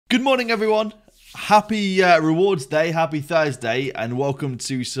Good morning, everyone. Happy rewards day, happy Thursday, and welcome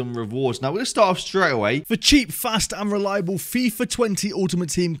to some rewards. Now, we're going to start off straight away. For cheap, fast, and reliable FIFA 20 Ultimate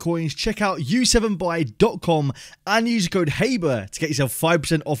Team coins, check out u7buy.com and use code HABER to get yourself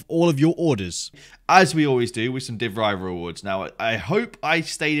 5% off all of your orders. As we always do with some Div Rival rewards. Now, I hope I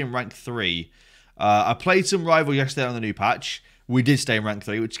stayed in rank 3. I played some Rival yesterday on the new patch. We did stay in rank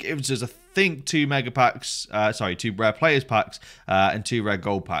 3, which gives us, I think, 2 mega packs, 2 rare players packs, and 2 rare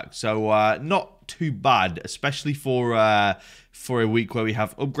gold packs. So not too bad, especially for a week where we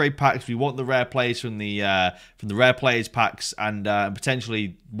have upgrade packs. We want the rare players from the rare players packs, and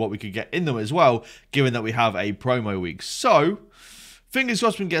potentially what we could get in them as well, given that we have a promo week. So fingers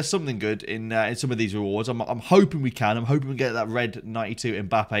crossed we can get something good in some of these rewards. I'm hoping we can. I'm hoping we get that red 92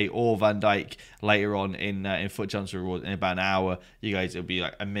 Mbappe or Van Dijk later on in FUT Champions Rewards in about an hour. You guys, it'll be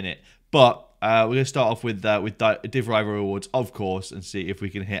like a minute. But we're going to start off with Div Rival rewards, of course, and see if we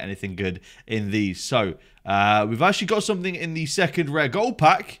can hit anything good in these. So we've actually got something in the second rare gold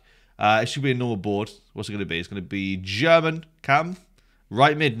pack. It should be a normal board. What's it going to be? It's going to be German Cam.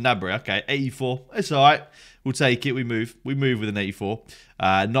 Right mid, Nabry. Okay, 84. It's all right. We'll take it. We move. We move with an 84.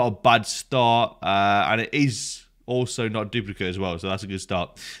 Not a bad start. And it is also not duplicate as well. So that's a good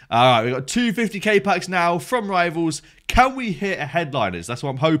start. All right, we've got 250k packs now from Rivals. Can we hit a headliners? That's what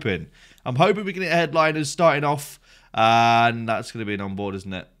I'm hoping. I'm hoping we can hit a headliners starting off. And that's going to be an onboard,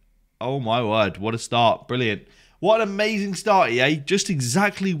 isn't it? Oh, my word. What a start. Brilliant. What an amazing start, EA. Just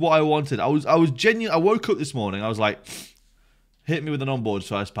exactly what I wanted. I was genuine. I woke up this morning. I was like, hit me with an onboards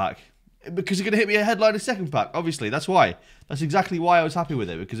first pack. Because you're going to hit me a headliner second pack. Obviously, that's why. That's exactly why I was happy with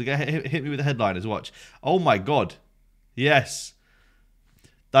it. Because you're going to hit me with the headliners. Watch. Oh my god. Yes.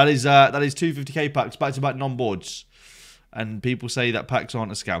 That is 250k packs back-to-back non-boards. And people say that packs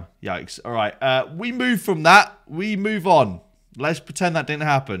aren't a scam. Yikes. Alright. We move from that. We move on. Let's pretend that didn't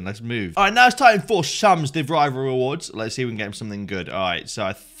happen. Let's move. Alright, now it's time for Sam's Div Rival rewards. Let's see if we can get him something good. Alright, so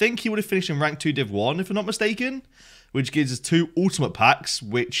I think he would have finished in rank 2 Div 1, if I'm not mistaken. Which gives us 2 ultimate packs,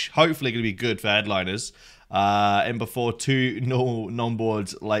 which hopefully are going to be good for headliners. And before 2 normal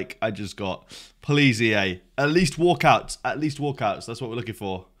non-boards like I just got. Please, EA. At least walkouts. At least walkouts. That's what we're looking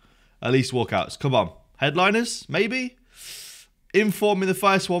for. At least walkouts. Come on. Headliners? Maybe? Inform in the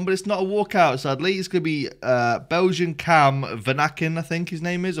first one, but it's not a walkout, sadly. It's going to be Belgian Cam Vanaken, I think his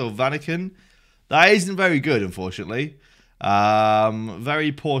name is, or Vanaken. That isn't very good, unfortunately.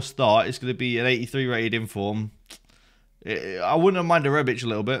 Very poor start. It's going to be an 83 rated Inform. I wouldn't have minded a Rebic a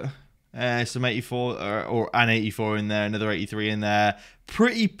little bit. Some 84 or an 84 in there, another 83 in there.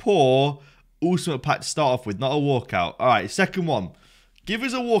 Pretty poor ultimate pack to start off with, not a walkout. All right, second one. Give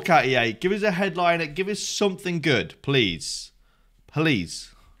us a walkout, EA. Give us a headliner. Give us something good, please.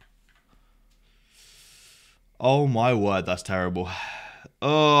 Please. Oh my word, that's terrible.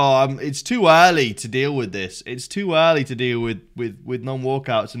 Oh, it's too early to deal with this. It's too early to deal with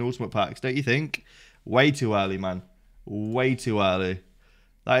non-walkouts and ultimate packs, don't you think? Way too early, man. Way too early.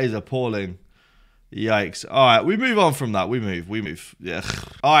 That is appalling. Yikes. Alright, we move on from that. We move. Yeah.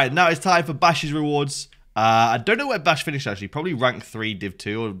 Alright, now it's time for Bash's rewards. I don't know where Bash finished, actually. Probably rank 3 Div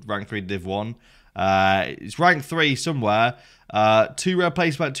 2 or rank 3 Div 1. It's rank 3 somewhere. 2 rare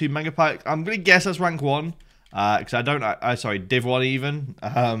placement, 2 mega pack. I'm going to guess that's rank 1. Because I don't... sorry, Div 1 even.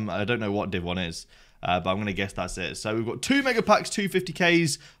 I don't know what Div 1 is. But I'm going to guess that's it. So we've got 2 mega packs, 2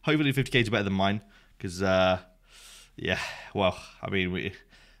 50ks. Hopefully 50ks are better than mine. Because... yeah, well, I mean,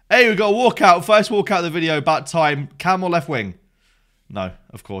 hey, we got a walkout. First walkout of the video, about time. Cam or left wing? No,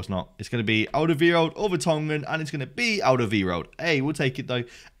 of course not. It's going to be Alderweireld or Vertonghen, and it's going to be Alderweireld. Hey, we'll take it, though.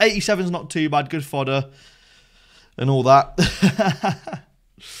 87's not too bad. Good fodder. And all that.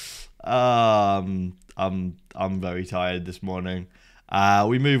 I'm very tired this morning.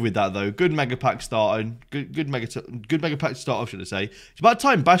 We move with that, though. Good mega pack starting. Good mega pack to start off, should I say. It's about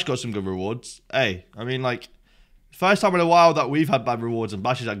time Bash got some good rewards. Hey, I mean, like... First time in a while that we've had bad rewards and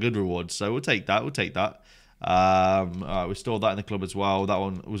Bash has had good rewards. So we'll take that. We'll take that. Alright, we stored that in the club as well. That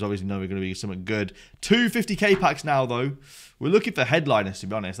one was obviously never going to be something good. 2 50k packs now, though. We're looking for headliners, to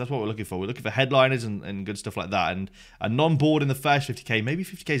be honest. That's what we're looking for. We're looking for headliners and good stuff like that. And a non-board in the first 50k. Maybe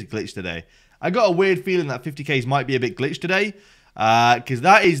 50k is a glitch today. I got a weird feeling that 50ks might be a bit glitched today. Because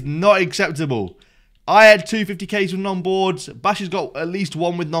that is not acceptable. I had 2 50ks with non-boards. Bash has got at least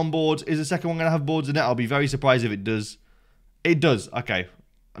 1 with non-boards. Is the second one going to have boards in it? I'll be very surprised if it does. It does. Okay.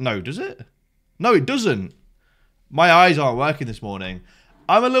 No, does it? No, it doesn't. My eyes aren't working this morning.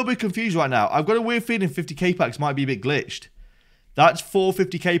 I'm a little bit confused right now. I've got a weird feeling 50k packs might be a bit glitched. That's 4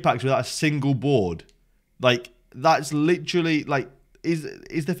 50k packs without a single board. Like, that's literally, like, is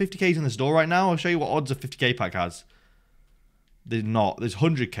there 50ks in the store right now? I'll show you what odds a 50k pack has. There's not. There's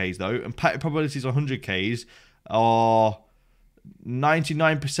 100Ks though, and pack probabilities on 100Ks are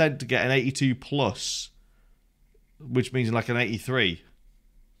 99% to get an 82 plus, which means like an 83.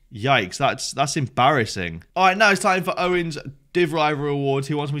 Yikes, that's embarrassing. All right, now it's time for Owen's Div Rival Awards.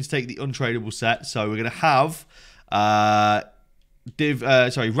 He wants me to take the untradeable set, so we're gonna have rank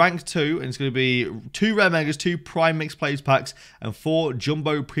 2, and it's gonna be 2 rare megas, 2 prime mixed players packs, and 4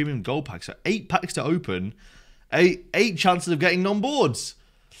 jumbo premium gold packs. So 8 packs to open, 8 chances of getting non-boards.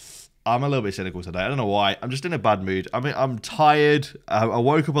 I'm a little bit cynical today. I don't know why. I'm just in a bad mood. I mean, I'm tired. I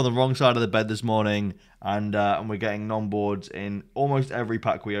woke up on the wrong side of the bed this morning, and we're getting non-boards in almost every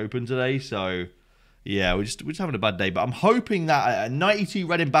pack we open today. So, yeah, we're just having a bad day. But I'm hoping that a 92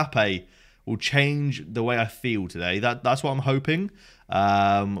 red Mbappe will change the way I feel today. That's what I'm hoping.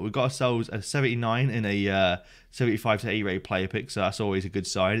 We've got ourselves a 79 in a 75 to 80 rated player pick, so that's always a good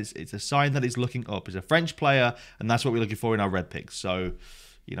sign. It's a sign that it's looking up. It's a French player, and that's what we're looking for in our red picks. So,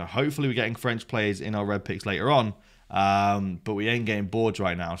 you know, hopefully we're getting French players in our red picks later on, but we ain't getting boards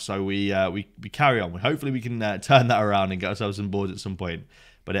right now. So we carry on. Hopefully we can turn that around and get ourselves some boards at some point.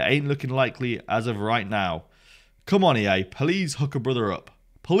 But it ain't looking likely as of right now. Come on, EA. Please hook a brother up.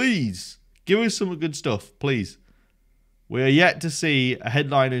 Please. Give us some good stuff, please. We are yet to see a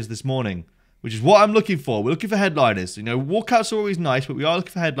headliners this morning, which is what I'm looking for. We're looking for headliners. You know, walkouts are always nice, but we are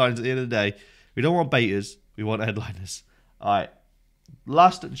looking for headliners at the end of the day. We don't want betas. We want headliners. All right.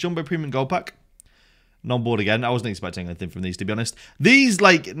 Last jumbo premium gold pack. Non-board again. I wasn't expecting anything from these, to be honest. These,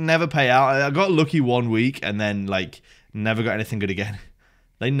 like, never pay out. I got lucky one week and then, like, never got anything good again.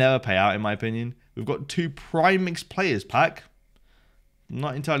 They never pay out, in my opinion. We've got 2 prime mixed players pack. I'm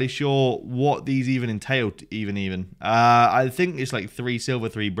not entirely sure what these even entail, even. I think it's like 3 silver,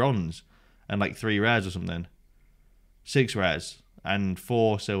 3 bronze, and like 3 rares or something. 6 rares, and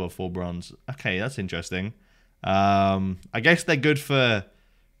 4 silver, 4 bronze. Okay, that's interesting. I guess they're good for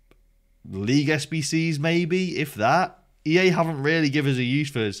League SBCs, maybe, if that. EA haven't really given us a use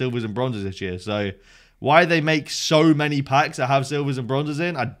for silvers and bronzes this year, so why they make so many packs that have silvers and bronzes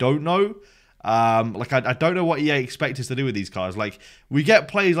in, I don't know. I don't know what EA expect us to do with these cards. Like, we get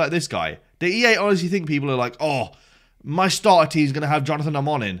players like this guy. Do EA honestly think people are like, oh, my starter team is going to have Jonathan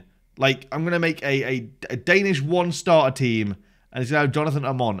Amon in? Like, I'm going to make a Danish 1 starter team, and it's going to have Jonathan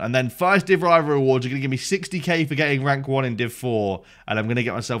Amon. And then first Div Rival Rewards are going to give me 60k for getting rank 1 in Div 4. And I'm going to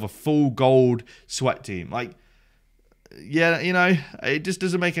get myself a full gold sweat team. Like, yeah, you know, it just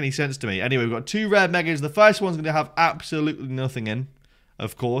doesn't make any sense to me. Anyway, we've got 2 rare megas. The first one's going to have absolutely nothing in,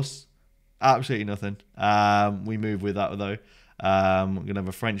 of course. Absolutely nothing. We move with that, though. We're going to have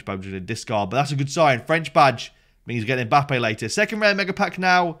a French badge with a discard, but that's a good sign. French badge means getting Mbappe later. Second rare mega pack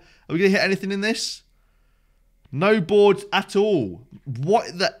now. Are we going to hit anything in this? No boards at all.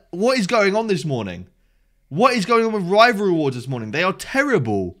 What is going on this morning? What is going on with rival rewards this morning? They are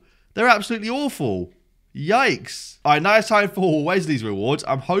terrible. They're absolutely awful. Yikes. All right, now it's time for Wesley's rewards.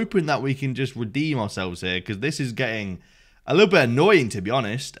 I'm hoping that we can just redeem ourselves here, because this is getting a little bit annoying, to be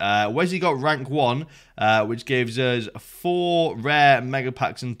honest. Wesley got rank 1, which gives us 4 rare mega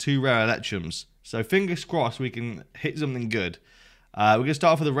packs and 2 rare electrums. So fingers crossed we can hit something good. We're going to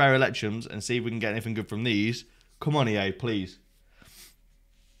start off with the rare electrums and see if we can get anything good from these. Come on, EA, please.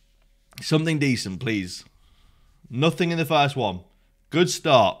 Something decent, please. Nothing in the first one. Good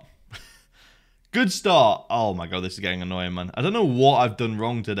start. Good start. Oh my god, this is getting annoying, man. I don't know what I've done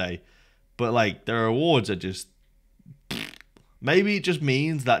wrong today, but like, the rewards are just... Maybe it just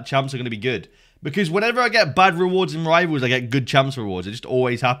means that champs are going to be good. Because whenever I get bad rewards in rivals, I get good champs rewards. It just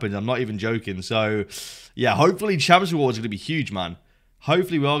always happens. I'm not even joking. So, yeah, hopefully champs rewards are going to be huge, man.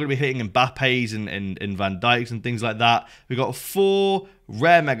 Hopefully we are going to be hitting Mbappe's and Van Dijk's and things like that. We've got 4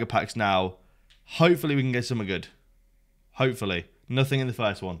 rare mega packs now. Hopefully we can get something good. Hopefully. Nothing in the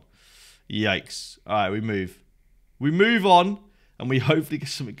first one. Yikes. Alright, we move. We move on, and we hopefully get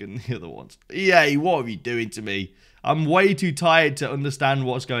something good in the other ones. EA, what are you doing to me? I'm way too tired to understand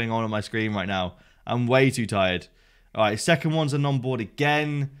what's going on my screen right now. I'm way too tired. Alright, second one's a non-board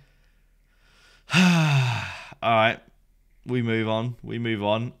again. Alright. We move on. We move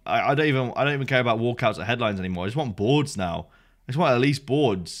on. I don't even care about walkouts or headlines anymore. I just want boards now. I just want at least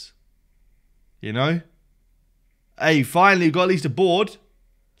boards. You know? Hey, finally we've got at least a board.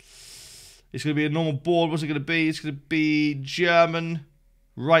 It's going to be a normal board. What's it going to be? It's going to be German,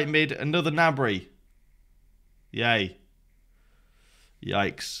 right mid, another Nabry. Yay.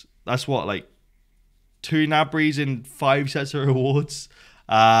 Yikes. That's what, like 2 Nabrys in 5 sets of rewards.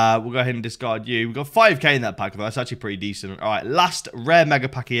 We'll go ahead and discard you. We've got 5k in that pack, though. That's actually pretty decent. Alright, last rare mega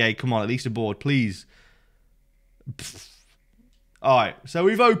pack EA. Come on, at least a board, please. Alright, so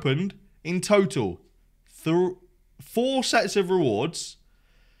we've opened, in total, 4 sets of rewards.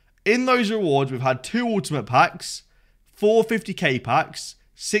 In those rewards, we've had 2 ultimate packs, 4 50k packs,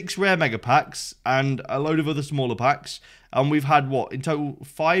 6 rare mega packs, and a load of other smaller packs. And we've had, what, in total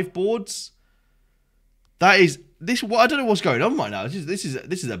 5 boards? That is, this. Well, I don't know what's going on right now. This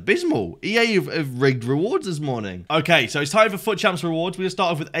is abysmal. EA have rigged rewards this morning. Okay, so it's time for FUT Champs rewards. We're going to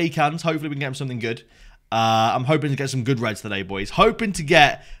start off with ACANs. Hopefully we can get them something good. I'm hoping to get some good reds today, boys. Hoping to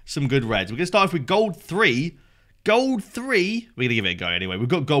get some good reds. We're going to start off with gold 3. Gold 3, we're going to give it a go anyway. We've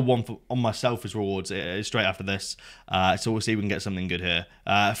got gold 1 on myself as rewards straight after this. So we'll see if we can get something good here.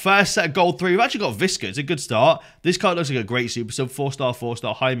 First set of gold 3, we've actually got Visca. It's a good start. This card looks like a great super sub. 4-star,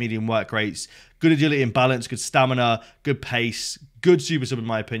 4-star, high medium work rates. Good agility and balance, good stamina, good pace. Good super sub in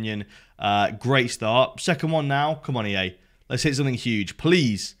my opinion. Great start. Second one now. Come on, EA. Let's hit something huge.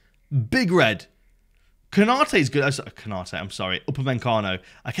 Please. Big red. Kanate's good. Kanate, I'm sorry. Upamencano.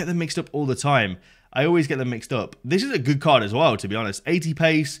 I get them mixed up all the time. I always get them mixed up. This is a good card as well, to be honest. 80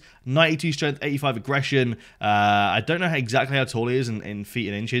 pace, 92 strength, 85 aggression. I don't know exactly how tall he is in feet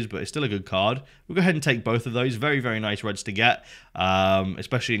and inches, but it's still a good card. We'll go ahead and take both of those. Very, very nice reds to get,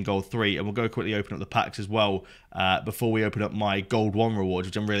 especially in gold 3. And we'll go quickly open up the packs as well before we open up my gold 1 rewards,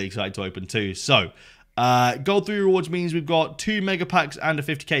 which I'm really excited to open too. So, gold 3 rewards means we've got 2 mega packs and a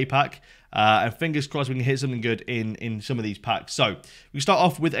 50k pack. And fingers crossed we can hit something good in some of these packs. So, we start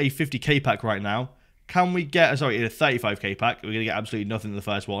off with a 50k pack right now. Can we get, sorry, in a 35k pack? We're going to get absolutely nothing in the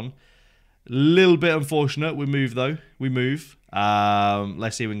first one. Little bit unfortunate. We move, though. We move.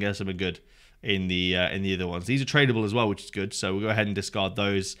 Let's see if we can get something good in the other ones. These are tradable as well, which is good. So we'll go ahead and discard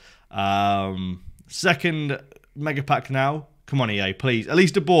those. Second mega pack now. Come on, EA, please. At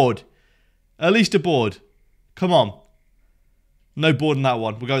least a board. At least a board. Come on. No board in that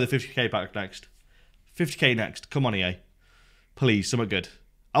one. We'll go with the 50k pack next. 50k next. Come on, EA. Please, something good.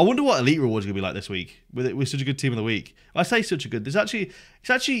 I wonder what elite rewards are going to be like this week with such a good team of the week. I say such a good.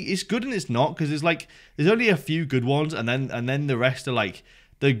 It's good and it's not, because there's only a few good ones, and then the rest are like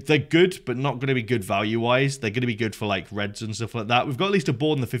they're good but not going to be good value wise. They're going to be good for like reds and stuff like that. We've got at least a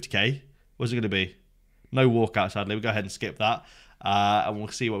board in the 50k. What's it going to be? No walkout, sadly. We'll go ahead and skip that, and we'll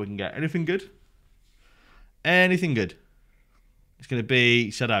see what we can get. Anything good? Anything good? It's going to be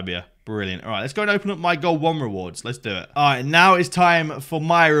Sarabia. Brilliant. All right, let's go and open up my gold 1 rewards. Let's do it. All right, now it's time for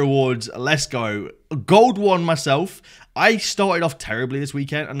my rewards. Let's go. Gold 1 myself. I started off terribly this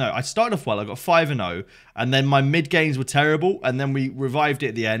weekend. No, I started off well. I got 5-0, and then my mid games were terrible, and then we revived it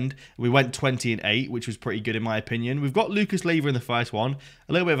at the end. We went 20-8, which was pretty good in my opinion. We've got Lucas Leiva in the first one.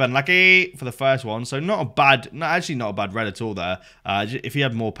 A little bit of unlucky for the first one, so not a bad red at all there. If he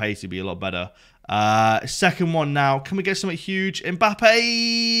had more pace, he'd be a lot better. Second one now. Can we get something huge?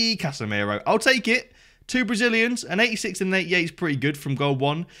 Mbappe, Casemiro. I'll take it. 2 Brazilians. An 86 and an 88 is pretty good from gold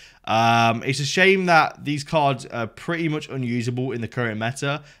 1. It's a shame that these cards are pretty much unusable in the current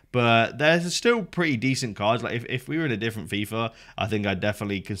meta, but they're still pretty decent cards. Like if we were in a different FIFA, I think I'd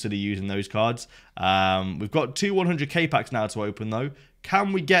definitely consider using those cards. We've got 2 100k packs now to open though.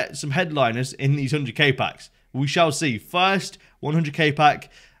 Can we get some headliners in these 100k packs? We shall see. First 100k pack.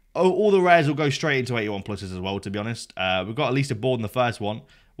 All the rares will go straight into 81 pluses as well, to be honest. We've got at least a board in the first one.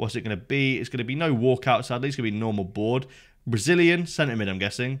 What's it going to be? It's going to be no walkout, sadly. It's going to be normal board. Brazilian, centre mid, I'm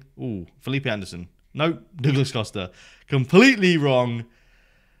guessing. Ooh, Felipe Anderson. Nope, Douglas Costa. Completely wrong.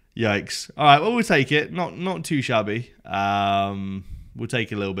 Yikes. All right, well, we'll take it. Not too shabby. We'll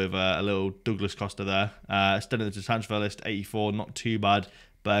take a little bit of a little Douglas Costa there. Extended it to transfer list, 84. Not too bad.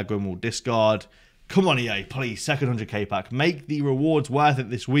 Bergwijn will discard. Come on, EA, please. Second 100k pack. Make the rewards worth it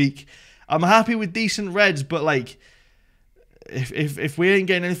this week. I'm happy with decent reds, but like, if we ain't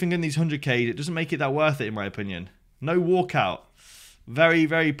getting anything in these 100k, it doesn't make it that worth it, in my opinion. No walkout. Very,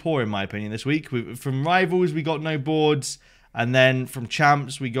 very poor, in my opinion, this week. From Rivals, we got no boards. And then from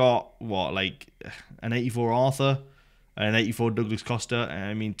Champs, we got, what, like an 84 Arthur and an 84 Douglas Costa.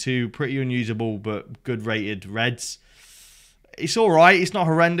 I mean, 2 pretty unusable but good rated reds. It's all right. It's not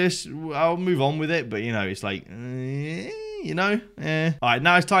horrendous. I'll move on with it. But, you know, it's like, you know. All right,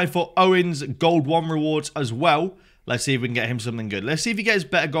 now it's time for Owen's Gold 1 rewards as well. Let's see if we can get him something good. Let's see if he gets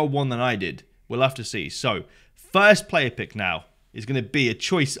better Gold 1 than I did. We'll have to see. So, first player pick now is going to be a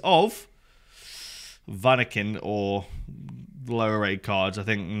choice of Vanakin or lower rated cards. I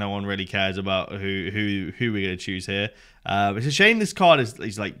think no one really cares about who we're going to choose here. It's a shame this card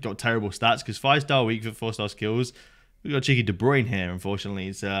is like got terrible stats, because 5-star weak for 4-star skills. We've got cheeky De Bruyne here, unfortunately.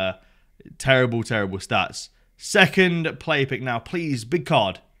 It's terrible, terrible stats. Second player pick now, please. Big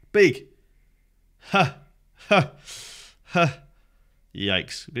card. Big. Ha. Ha. Ha.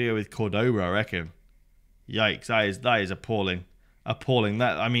 Yikes. We're going to go with Cordoba, I reckon. Yikes. That is appalling. Appalling.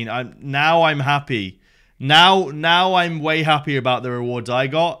 That, I mean, I'm happy. Now I'm way happier about the rewards I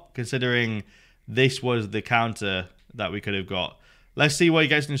got, considering this was the counter that we could have got. Let's see what he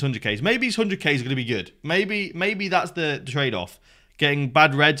gets in his 100Ks. Maybe his 100Ks is going to be good. Maybe that's the trade-off. Getting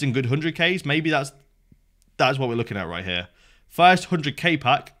bad reds and good 100Ks, maybe that's what we're looking at right here. First 100K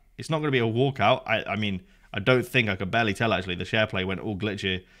pack. It's not going to be a walkout. I mean, I don't think I could barely tell, actually. The share play went all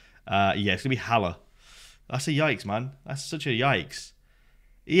glitchy. Yeah, it's going to be Haller. That's a yikes, man. That's such a yikes.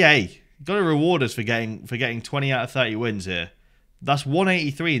 EA, got to reward us for getting 20 out of 30 wins here. That's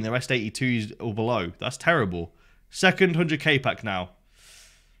 183 and the rest 82s or below. That's terrible. Second 100K pack now.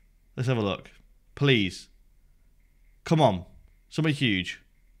 Let's have a look. Please. Come on. Something huge.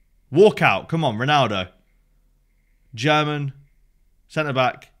 Walkout. Come on, Ronaldo. German.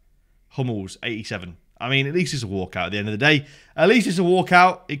 Centre-back. Hummels, 87. I mean, at least it's a walkout at the end of the day. At least it's a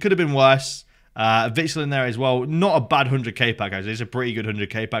walkout. It could have been worse. Witsel in there as well. Not a bad 100K pack, actually. It's a pretty good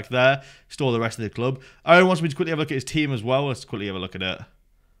 100K pack there. Store the rest of the club. Owen wants me to quickly have a look at his team as well. Let's quickly have a look at it.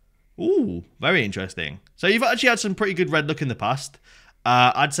 Ooh, very interesting. So you've actually had some pretty good red luck in the past.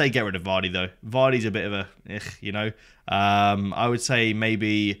 I'd say get rid of Vardy, though. Vardy's a bit of a, you know. I would say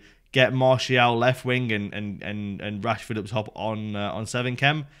maybe get Martial left wing and Rashford up top on 7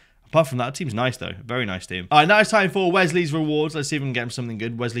 chem. Apart from that, the team's nice, though. Very nice team. All right, now it's time for Wesley's rewards. Let's see if we can get him something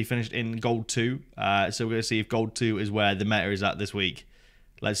good. Wesley finished in Gold 2. So we're going to see if Gold 2 is where the meta is at this week.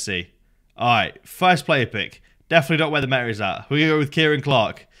 Let's see. All right, first player pick. Definitely not where the meta is at. We're going to go with Kieran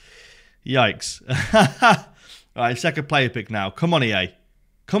Clark. Yikes. All right, second player pick now. Come on, EA.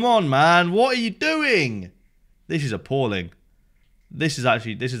 Come on, man. What are you doing? This is appalling. This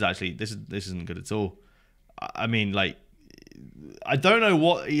isn't good at all. I mean, like, I don't know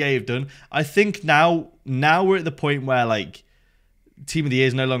what EA have done. I think now we're at the point where, like, Team of the Year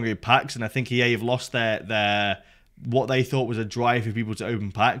is no longer in packs, and I think EA have lost their what they thought was a drive for people to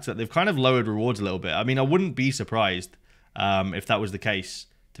open packs. That they've kind of lowered rewards a little bit. I mean, I wouldn't be surprised if that was the case,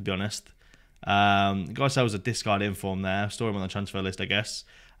 to be honest. Got ourselves a discard inform there. Store him on the transfer list, I guess.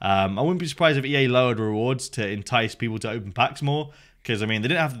 I wouldn't be surprised if EA lowered rewards to entice people to open packs more, because I mean they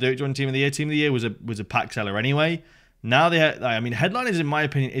didn't have to do it during Team of the Year. Team of the Year was a pack seller anyway. Now I mean, Headliners in my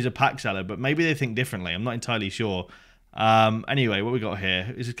opinion is a pack seller, but maybe they think differently. I'm not entirely sure. Anyway, what we got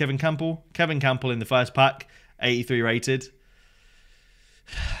here is Kevin Campbell. Kevin Campbell in the first pack, 83 rated.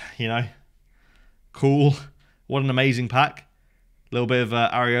 You know, cool. What an amazing pack. A little bit of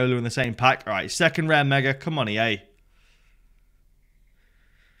Areola in the same pack. All right, second rare mega. Come on, EA.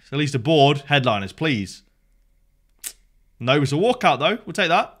 At least a board. Headliners, please. No, it's a walkout, though. We'll take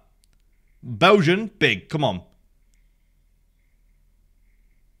that. Belgian, big. Come on.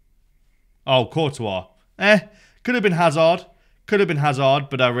 Oh, Courtois. Could have been Hazard. Could have been Hazard,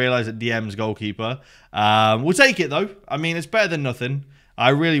 but I realised that DM's goalkeeper. We'll take it, though. I mean, it's better than nothing. I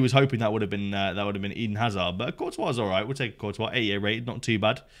really was hoping that would have been Eden Hazard, but Courtois is all right. We'll take Courtois. 88 rated, not too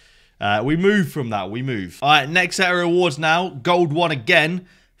bad. We move from that. We move. All right, next set of rewards now. Gold 1 again.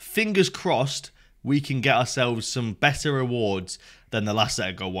 Fingers crossed we can get ourselves some better rewards than the last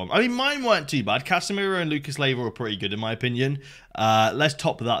set of Gold 1. I mean, mine weren't too bad. Casemiro and Lucas Leiva were pretty good in my opinion. Let's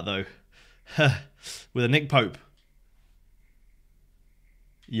top that though. With a Nick Pope.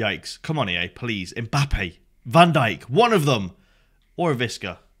 Yikes. Come on, EA, please. Mbappe. Van Dijk. One of them. Or a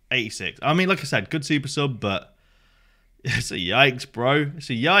Visca. 86. I mean, like I said, good super sub, but it's a yikes, bro.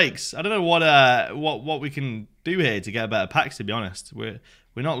 It's a yikes. I don't know what we can do here to get better packs, to be honest. We're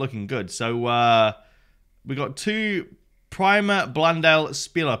not looking good. So we got 2 Primer Blandel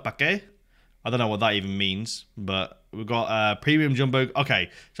Spieler Pack. I don't know what that even means, but we've got Premium Jumbo. Okay,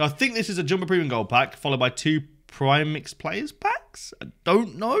 so I think this is a Jumbo Premium Gold pack, followed by 2 Prime Mixed Players packs. I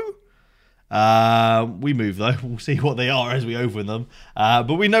don't know. We move though. We'll see what they are as we open them.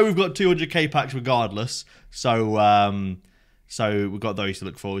 But we know we've got 200k packs regardless. So so we've got those to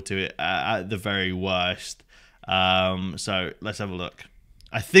look forward to it at the very worst. So let's have a look.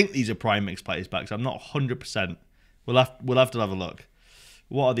 I think these are Prime Mixed Players packs. I'm not 100%. We'll have to have a look.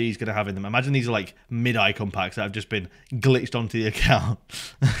 What are these going to have in them? Imagine these are like mid-icon packs that have just been glitched onto the account.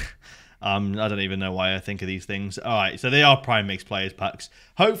 I don't even know why I think of these things. All right, so they are Prime Mixed Players packs.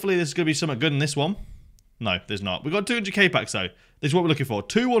 Hopefully there's going to be something good in this one. No, there's not. We've got 200k packs though. This is what we're looking for.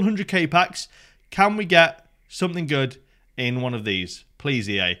 2 100k packs. Can we get something good in one of these? Please,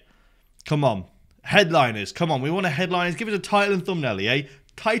 EA. Come on. Headliners. Come on. We want a headliners. Give us a title and thumbnail, EA.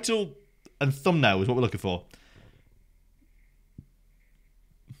 Title and thumbnail is what we're looking for.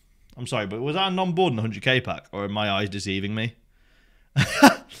 I'm sorry, but was that a non-board in the 100k pack? Or are my eyes deceiving me?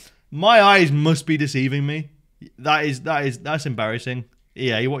 My eyes must be deceiving me. That's embarrassing.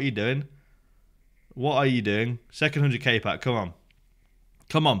 EA, what are you doing? What are you doing? Second 100k pack, come on.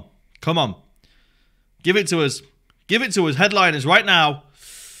 Come on. Come on. Give it to us. Give it to us. Headliners right now.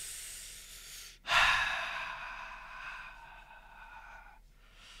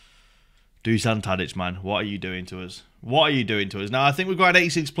 Dusan Tadic, man. What are you doing to us? What are you doing to us? Now, I think we've got an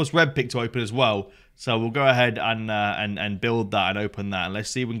 86 plus red pick to open as well. So we'll go ahead and build that and open that. And let's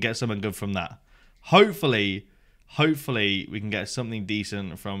see if we can get something good from that. Hopefully we can get something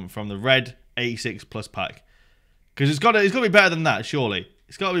decent from the red 86 plus pack. Because it's got to be better than that, surely.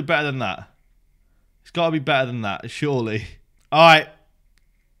 It's got to be better than that. It's got to be better than that, surely. Alright.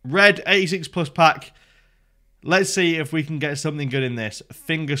 Red 86 plus pack. Let's see if we can get something good in this.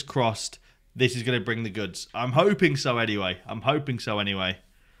 Fingers crossed. This is going to bring the goods. I'm hoping so anyway. I'm hoping so anyway.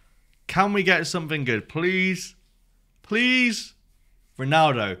 Can we get something good? Please? Please?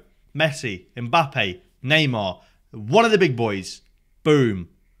 Ronaldo, Messi, Mbappe, Neymar. One of the big boys. Boom.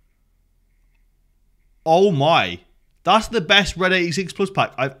 Oh my. That's the best red 86 plus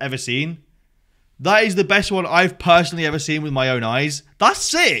pack I've ever seen. That is the best one I've personally ever seen with my own eyes. That's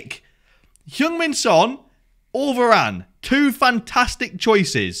sick. Heung-min Son or Varane. Two fantastic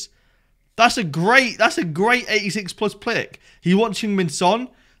choices. That's a great 86 plus pick. He wants Heung-min Son.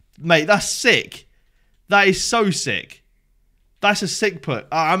 Mate, that's sick. That is so sick. That's a sick put.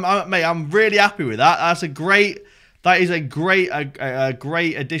 Mate, I'm really happy with that. That is a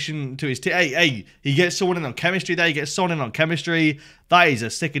great addition to his team. Hey, he gets someone in on chemistry there. He gets Son in on chemistry. That is a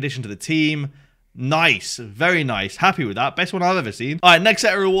sick addition to the team. Nice. Very nice. Happy with that. Best one I've ever seen. All right, next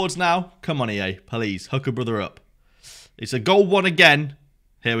set of rewards now. Come on, EA. Please. Hook a brother up. It's a gold one again.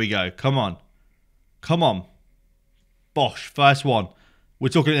 Here we go. Come on. Come on. Bosh. First one. We're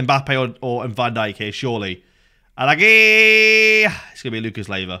talking Mbappe or Van Dijk here, surely. Alagi. It's going to be Lucas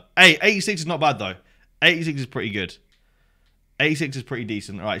Leiva. Hey, 86 is not bad, though. 86 is pretty good. 86 is pretty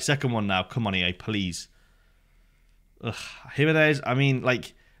decent. All right, second one now. Come on, EA, please. Ugh. Jimenez, I mean,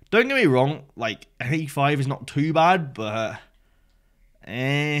 like, don't get me wrong. Like, 85 is not too bad, but...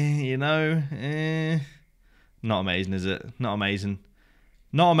 you know... Not amazing, is it? Not amazing.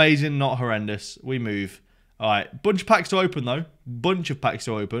 Not amazing, not horrendous. We move. Alright, bunch of packs to open, though. Bunch of packs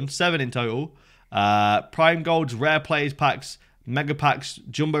to open. 7 in total. Prime Golds, Rare Players packs, Mega Packs,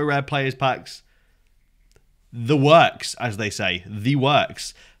 Jumbo Rare Players packs. The works, as they say. The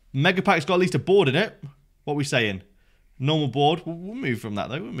works. Mega Pack's got at least a board in it. What are we saying? Normal board. We'll move from that,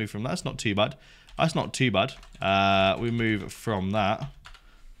 though. We'll move from that. That's not too bad. That's not too bad. We move from that.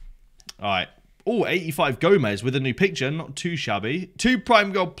 Alright. Oh, 85 Gomez with a new picture. Not too shabby. 2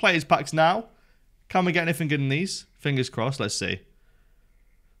 Prime Gold Players packs now. Can we get anything good in these? Fingers crossed. Let's see.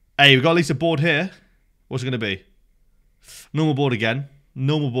 Hey, we've got at least a board here. What's it going to be? Normal board again.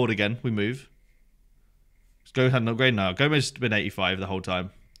 Normal board again. We move. Gomez had an upgrade now. Gomez has been 85 the whole time.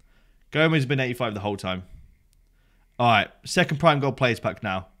 Gomez has been 85 the whole time. Alright. Second Prime Gold Players pack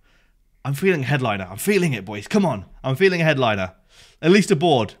now. I'm feeling a headliner. I'm feeling it, boys. Come on. I'm feeling a headliner. At least a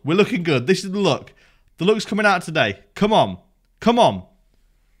board. We're looking good. This is the look. The look's coming out today. Come on. Come on.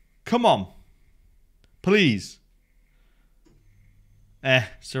 Come on. Please.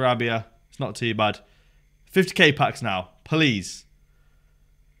 Sarabia. It's not too bad. 50k packs now. Please.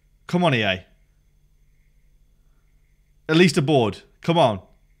 Come on, EA. At least a board. Come on.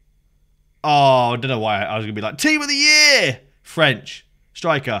 Oh, I don't know why I was going to be like, Team of the Year! French.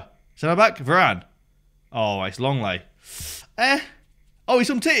 Striker. Centre back. Varane. Oh, it's Longley. Oh, he's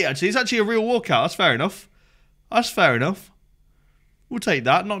some titty, actually. It's actually a real walkout. That's fair enough. That's fair enough. We'll take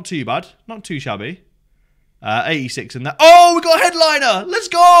that. Not too bad. Not too shabby. 86 in that. Oh, we got a headliner. Let's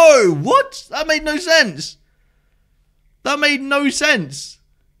go. What? That made no sense. That made no sense.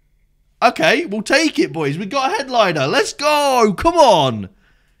 Okay, we'll take it, boys. We got a headliner. Let's go. Come on.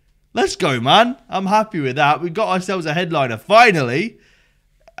 Let's go, man. I'm happy with that. We got ourselves a headliner, finally.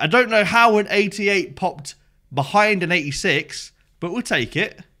 I don't know how an 88 popped behind an 86, but we'll take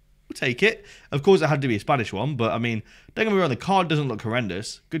it. We'll take it. Of course, it had to be a Spanish one, but, I mean, don't get me wrong, the card doesn't look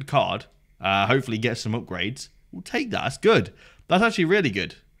horrendous. Good card. Hopefully get some upgrades. We'll take that. That's good. That's actually really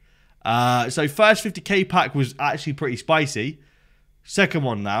good. So first 50k pack was actually pretty spicy. Second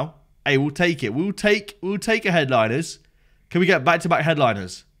one now. Hey, we'll take it. We'll take a headliners. Can we get back-to-back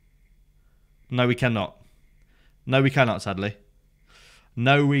headliners? No, we cannot. No, we cannot, sadly.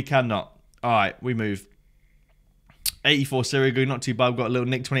 No, we cannot. All right, we move. 84 Sirigu, not too bad. We've got a little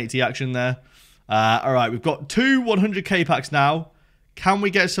Nick 2080 action there. All right, we've got 2 100k packs now. Can we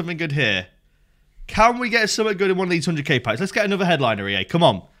get something good here? Can we get something good in one of these 100k packs? Let's get another headliner, EA. Come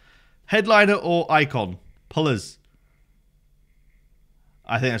on. Headliner or icon? Pullers.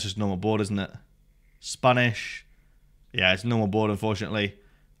 I think that's just normal board, isn't it? Spanish. Yeah, it's normal board, unfortunately.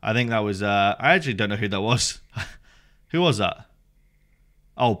 I think that was... I actually don't know who that was. Who was that?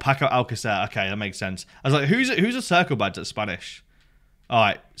 Oh, Paco Alcacer. Okay, that makes sense. I was like, who's a circle badge that's Spanish? All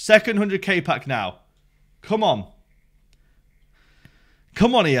right, second 100k pack now. Come on.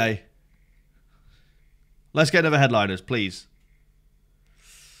 Come on, EA. Let's get another headliners, please.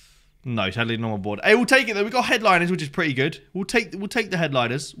 No, sadly not on board. Hey, we'll take it though. We got headliners, which is pretty good. We'll take the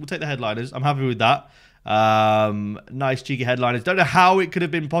headliners. We'll take the headliners. I'm happy with that. Nice cheeky headliners. Don't know how it could have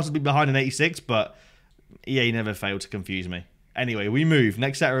been possibly behind an 86, but EA never failed to confuse me. Anyway, we move.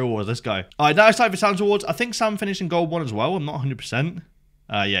 Next set of rewards. Let's go. All right, now it's time for Sam's rewards. I think Sam finished in gold 1 as well. I'm not 100%.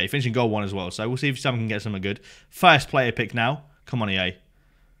 Yeah, he finished in gold 1 as well. So we'll see if Sam can get something good. First player pick now. Come on, EA.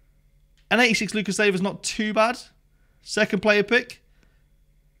 An 86 Lucas Leiva is not too bad. Second player pick.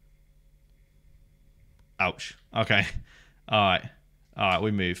 Ouch. Okay. Alright. Alright,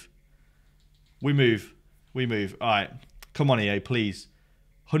 we move. We move. We move. Alright. Come on, EA, please.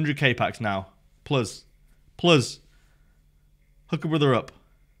 100k packs now. Plus. Plus. Hook a brother up.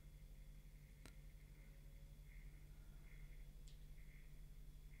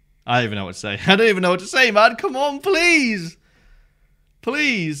 I don't even know what to say. I don't even know what to say, man. Come on, please.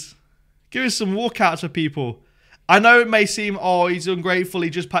 Please. Give us some walkouts for people. I know it may seem, oh, he's ungrateful. He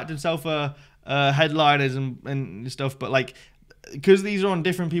just packed himself a headliners and stuff, but like, because these are on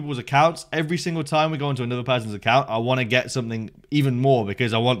different people's accounts, every single time we go into another person's account, I want to get something even more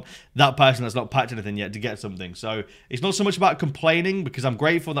because I want that person that's not packed anything yet to get something. So it's not so much about complaining because I'm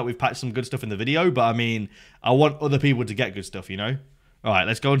grateful that we've packed some good stuff in the video, but I mean, I want other people to get good stuff, you know? All right,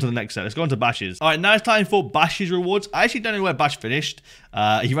 let's go on to the next set. Let's go on to Bash's. All right, now it's time for Bash's rewards. I actually don't know where Bash finished.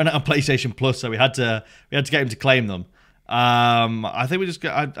 He ran out on PlayStation Plus, so we had to get him to claim them. I think we just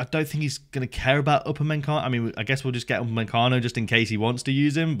I don't think he's gonna care about Upamecano. I mean, I guess we'll just get Upamecano just in case he wants to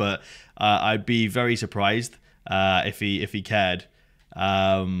use him, but I'd be very surprised if he cared.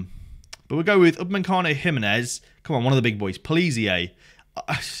 But we'll go with Upamecano Jimenez. Come on, one of the big boys, please, EA.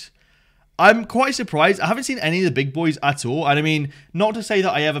 I'm quite surprised. I haven't seen any of the big boys at all. And I mean, not to say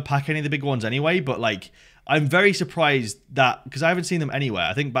that I ever pack any of the big ones anyway, but like, I'm very surprised that, because I haven't seen them anywhere.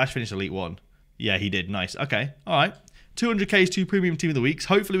 I think Bash finished Elite 1. Yeah, he did. Nice. Okay. All right. 200k is 2 premium team of the weeks.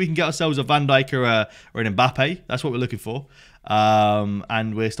 Hopefully we can get ourselves a Van Dijk or an Mbappe. That's what we're looking for.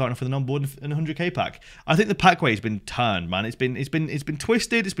 And we're starting off with an on-board and a 100k pack. I think the packway has been turned, man. It's been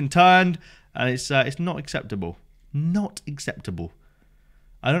twisted. It's been turned, and it's not acceptable. Not acceptable.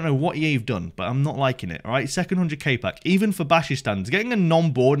 I don't know what EA have done, but I'm not liking it. All right, second 100k pack, even for Bash's standards, getting a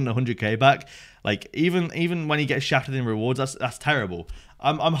non-board and a 100k pack, like even when he gets shafted in rewards, that's terrible.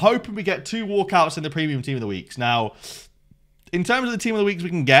 I'm hoping we get 2 walkouts in the premium team of the weeks. Now, in terms of the team of the weeks we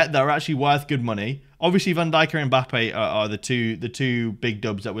can get that are actually worth good money, obviously Van Dijk and Mbappe are the two big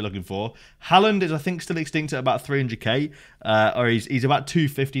dubs that we're looking for. Haaland is, I think, still extinct at about 300k, or he's about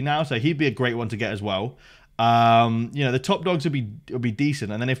 250 now, so he'd be a great one to get as well. You know, the top dogs would be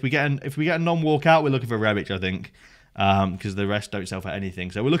decent, and then if we get a non-walkout, we're looking for Rebic, I think, because the rest don't sell for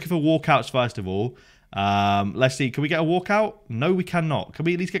anything. So we're looking for walkouts first of all. Let's see, can we get a walkout? No, we cannot. Can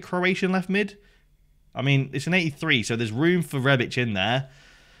we at least get Croatian left mid? I mean, it's an 83, so there's room for Rebic in there.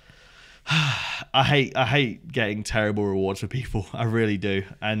 I hate getting terrible rewards for people. I really do.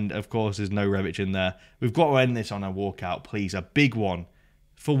 And of course, there's no Rebic in there. We've got to end this on a walkout, please. A big one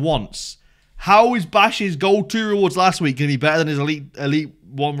for once. How is Bash's Gold 2 rewards last week going to be better than his Elite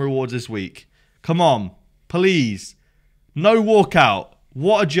 1 rewards this week? Come on, please. No walkout.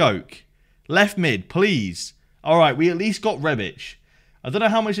 What a joke. Left mid, please. All right, we at least got Rebic. I don't know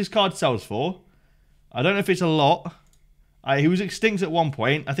how much this card sells for. I don't know if it's a lot. He was extinct at one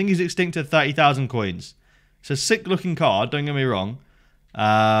point. I think he's extinct at 30,000 coins. It's a sick-looking card, don't get me wrong.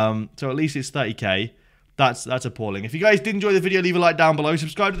 So at least it's 30k. That's appalling. If you guys did enjoy the video, leave a like down below.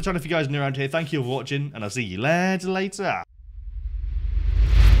 Subscribe to the channel if you guys are new around here. Thank you for watching, and I'll see you later.